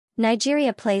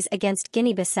Nigeria plays against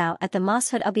Guinea-Bissau at the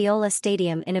Moshood Abiola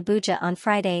Stadium in Abuja on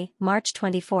Friday, March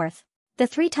 24. The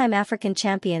three-time African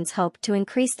champions hope to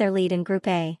increase their lead in Group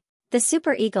A. The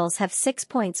Super Eagles have 6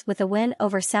 points with a win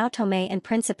over Tome and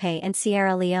Principe and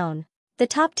Sierra Leone. The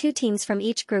top two teams from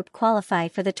each group qualify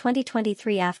for the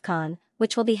 2023 Afcon,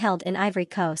 which will be held in Ivory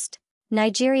Coast.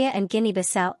 Nigeria and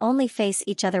Guinea-Bissau only face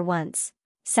each other once.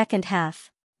 Second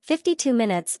half. 52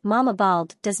 minutes, Mama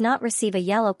Bald does not receive a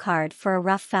yellow card for a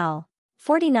rough foul.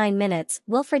 49 minutes,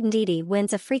 Wilfred Ndidi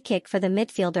wins a free kick for the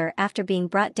midfielder after being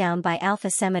brought down by Alpha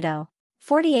Semedo.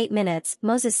 48 minutes,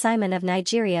 Moses Simon of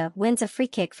Nigeria wins a free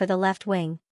kick for the left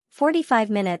wing. 45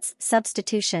 minutes,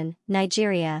 substitution,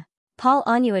 Nigeria. Paul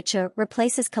Onuachu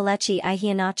replaces Kelechi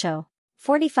Iheanacho.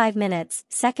 45 minutes,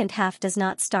 second half does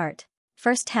not start.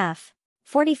 First half.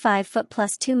 45 foot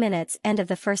plus 2 minutes, end of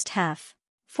the first half.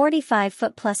 45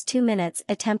 foot plus 2 minutes,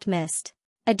 attempt missed.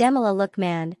 Ademola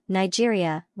Lookman,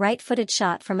 Nigeria, right-footed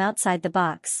shot from outside the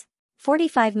box.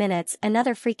 45 minutes,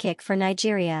 another free kick for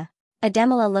Nigeria.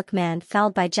 Ademola Lookman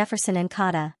fouled by Jefferson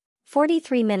Nkata.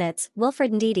 43 minutes,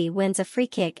 Wilfred Ndidi wins a free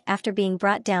kick after being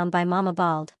brought down by Mama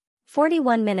Bald.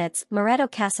 41 minutes, Moreto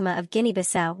Cassama of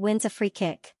Guinea-Bissau wins a free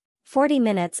kick. 40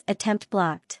 minutes, attempt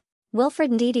blocked.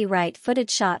 Wilfred Ndidi right-footed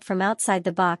shot from outside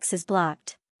the box is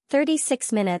blocked.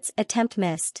 36 minutes, attempt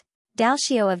missed.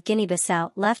 Dalcio of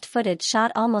Guinea-Bissau left-footed shot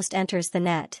almost enters the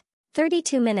net.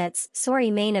 32 minutes,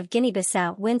 Sori Main of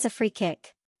Guinea-Bissau wins a free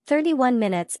kick. 31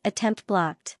 minutes, attempt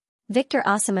blocked. Victor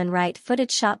Osimhen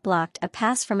right-footed shot blocked a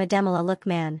pass from Ademola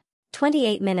Lookman.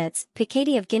 28 minutes,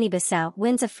 Piketty of Guinea-Bissau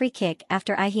wins a free kick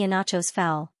after Iheanacho's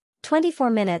foul. 24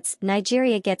 minutes,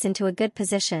 Nigeria gets into a good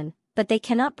position, but they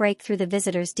cannot break through the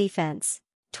visitors' defense.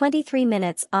 23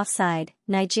 minutes, offside,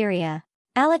 Nigeria.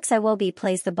 Alex Iwobi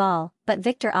plays the ball, but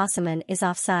Victor Osimhen is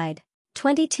offside.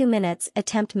 22 minutes,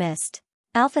 attempt missed.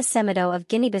 Alpha Semedo of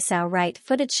Guinea-Bissau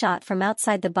right-footed shot from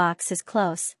outside the box is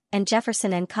close, and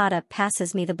Jefferson Nkata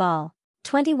passes me the ball.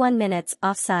 21 minutes,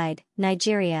 offside,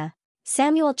 Nigeria.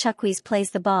 Samuel Chukwueze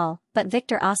plays the ball, but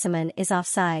Victor Osimhen is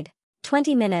offside.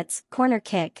 20 minutes, corner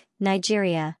kick,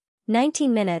 Nigeria.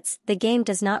 19 minutes, the game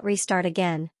does not restart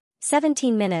again.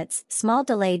 17 minutes, small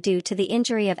delay due to the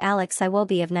injury of Alex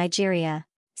Iwobi of Nigeria.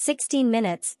 16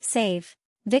 minutes, save.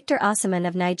 Victor Osimhen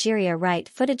of Nigeria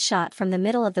right-footed shot from the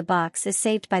middle of the box is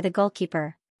saved by the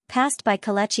goalkeeper. Passed by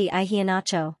Kelechi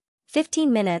Iheanacho.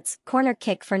 15 minutes, corner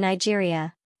kick for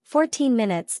Nigeria. 14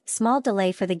 minutes, small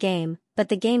delay for the game, but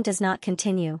the game does not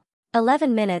continue.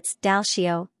 11 minutes,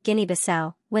 Dalcio,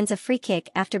 Guinea-Bissau, wins a free kick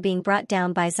after being brought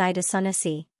down by Zaida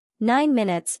Sonusi. 9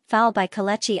 minutes, foul by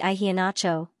Kelechi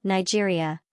Iheanacho,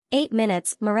 Nigeria. 8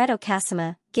 minutes, Moreto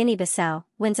Cassama, Guinea-Bissau,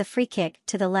 wins a free kick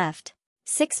to the left.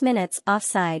 6 minutes,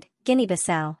 offside,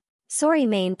 Guinea-Bissau. Sori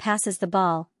Main passes the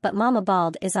ball, but Mama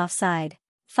Bald is offside.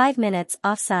 5 minutes,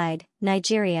 offside,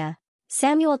 Nigeria.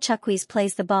 Samuel Chukwueze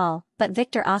plays the ball, but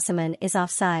Victor Osimhen is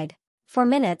offside. 4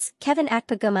 minutes, Kevin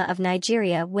Akpaguma of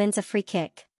Nigeria wins a free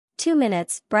kick. 2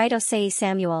 minutes, Bright Osei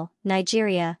Samuel,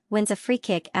 Nigeria, wins a free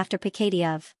kick after Piketty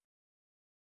of